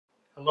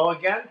Hello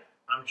again,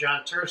 I'm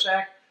John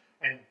Turzak,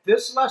 and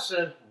this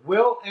lesson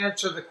will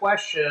answer the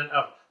question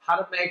of how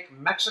to make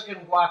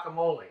Mexican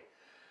guacamole.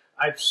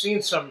 I've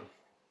seen some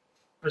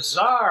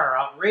bizarre,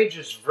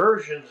 outrageous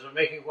versions of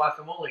making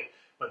guacamole,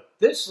 but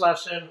this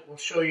lesson will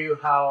show you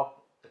how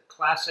the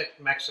classic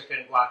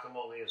Mexican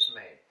guacamole is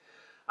made.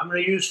 I'm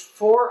going to use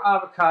 4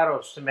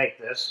 avocados to make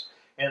this,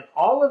 and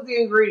all of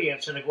the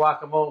ingredients in a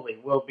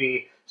guacamole will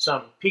be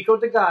some pico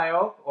de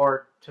gallo,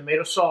 or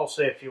tomato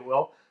salsa if you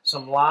will,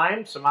 some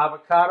lime, some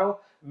avocado,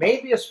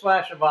 maybe a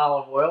splash of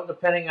olive oil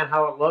depending on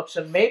how it looks,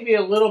 and maybe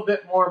a little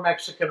bit more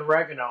Mexican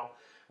oregano,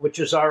 which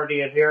is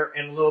already in here,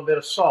 and a little bit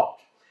of salt.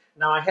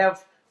 Now I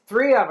have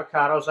 3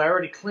 avocados I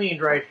already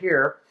cleaned right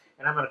here,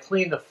 and I'm going to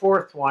clean the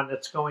 4th one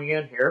that's going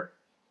in here.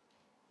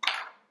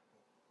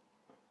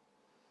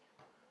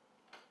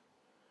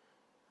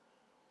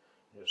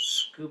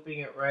 Just scooping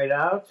it right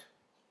out.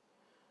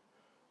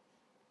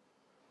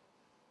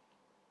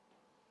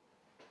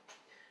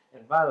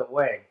 And by the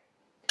way,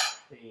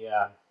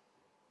 the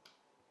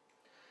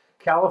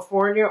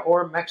California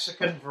or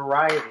Mexican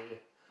variety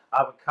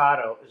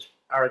avocado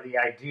are the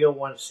ideal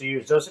ones to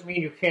use. Doesn't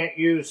mean you can't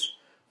use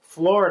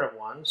Florida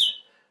ones,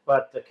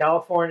 but the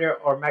California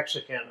or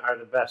Mexican are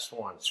the best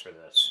ones for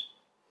this.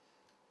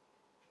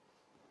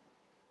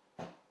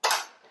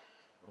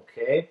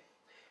 Okay,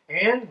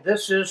 and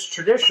this is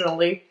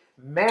traditionally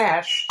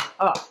mashed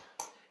up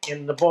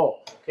in the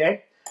bowl.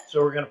 Okay,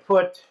 so we're going to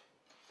put,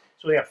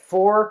 so we have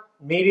 4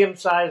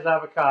 medium-sized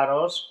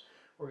avocados.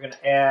 We're going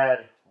to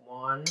add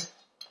 1,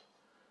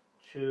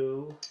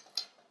 2,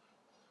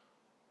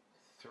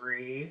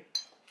 3,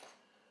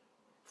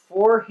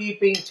 4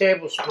 heaping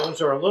tablespoons,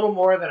 or a little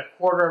more than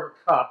 1/4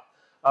 cup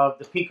of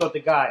the pico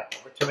de gallo,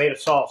 or tomato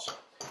salsa.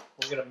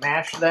 We're going to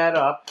mash that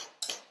up.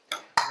 We're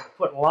going to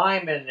put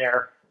lime in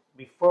there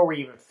before we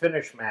even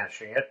finish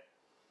mashing it.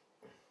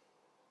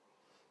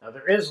 Now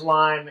there is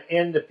lime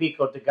in the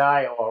pico de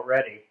gallo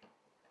already,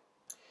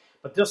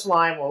 but this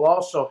lime will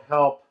also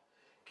help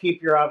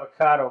keep your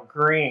avocado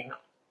green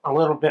a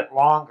little bit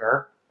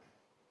longer.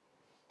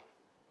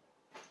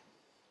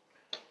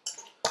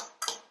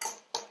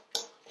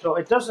 So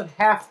it doesn't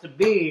have to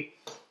be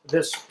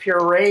this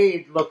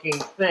pureed looking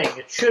thing.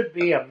 It should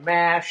be a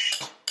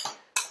mashed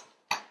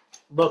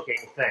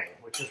looking thing,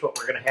 which is what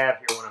we're going to have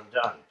here when I'm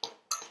done.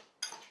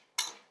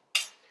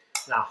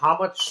 Now, how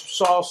much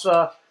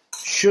salsa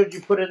should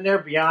you put in there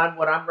beyond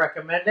what I'm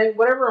recommending?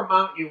 Whatever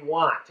amount you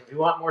want. If you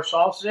want more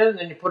salsa in,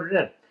 then you put it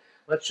in.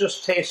 Let's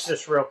just taste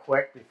this real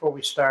quick before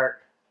we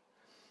start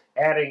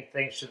adding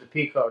things to the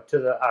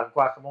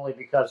guacamole,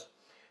 because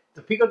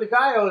the pico de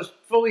gallo is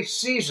fully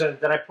seasoned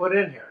that I put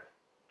in here.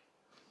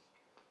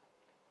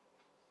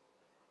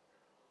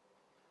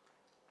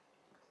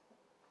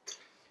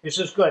 This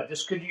is good.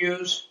 This could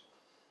use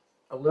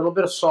a little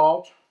bit of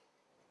salt.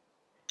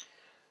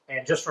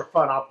 And just for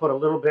fun, I'll put a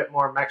little bit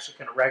more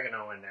Mexican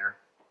oregano in there.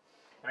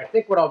 And I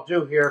think what I'll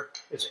do here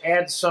is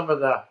add some of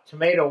the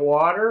tomato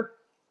water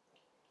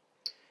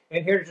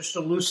in here just to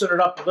loosen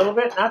it up a little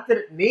bit. Not that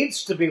it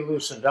needs to be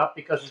loosened up,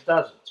 because it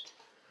doesn't.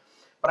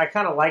 But I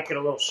kind of like it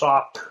a little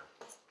softer.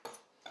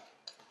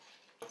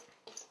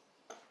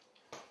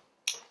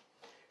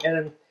 And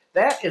then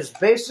that is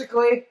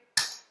basically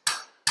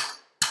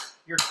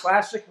your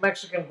classic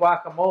Mexican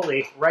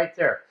guacamole right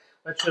there.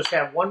 Let's just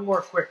have one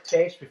more quick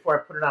taste before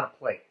I put it on a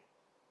plate.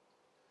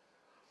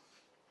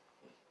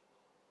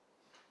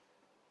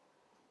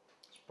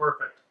 It's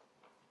perfect.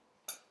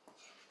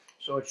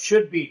 So it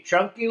should be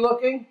chunky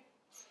looking.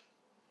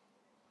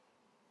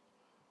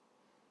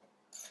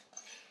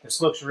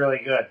 This looks really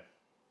good.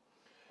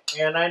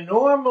 And I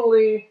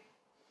normally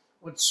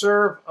would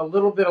serve a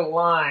little bit of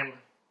lime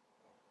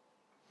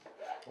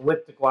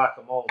with the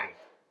guacamole.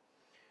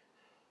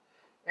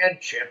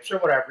 And chips or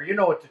whatever. You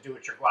know what to do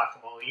with your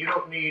guacamole. You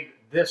don't need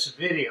this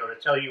video to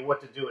tell you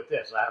what to do with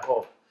this, I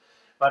hope.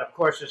 But of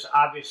course, this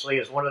obviously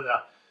is one of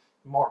the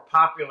more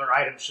popular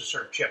items to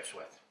serve chips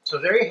with. So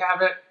there you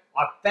have it.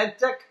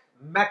 Authentic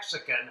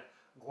Mexican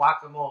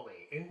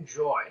guacamole.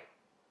 Enjoy.